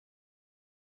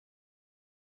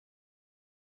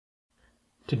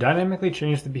To dynamically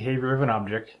change the behavior of an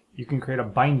object, you can create a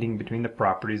binding between the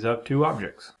properties of two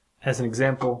objects. As an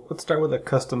example, let's start with a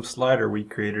custom slider we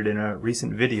created in a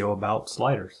recent video about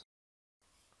sliders.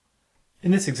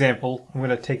 In this example, I'm going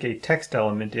to take a text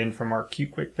element in from our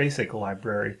QuickBasic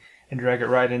library and drag it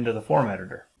right into the form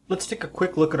editor. Let's take a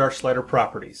quick look at our slider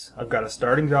properties. I've got a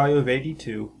starting value of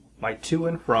 82, my to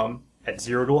and from at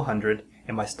 0 to 100,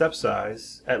 and my step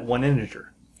size at 1 integer.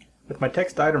 With my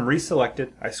text item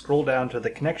reselected, I scroll down to the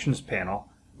Connections panel,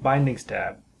 Bindings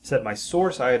tab, set my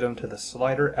source item to the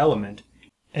slider element,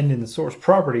 and in the source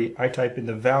property, I type in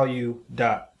the value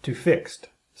to fixed,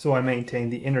 so I maintain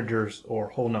the integers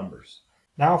or whole numbers.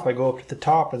 Now if I go up to the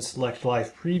top and select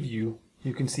Live Preview,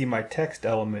 you can see my text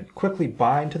element quickly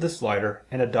bind to the slider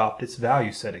and adopt its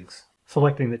value settings.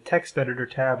 Selecting the Text Editor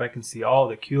tab, I can see all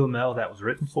the QML that was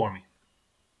written for me.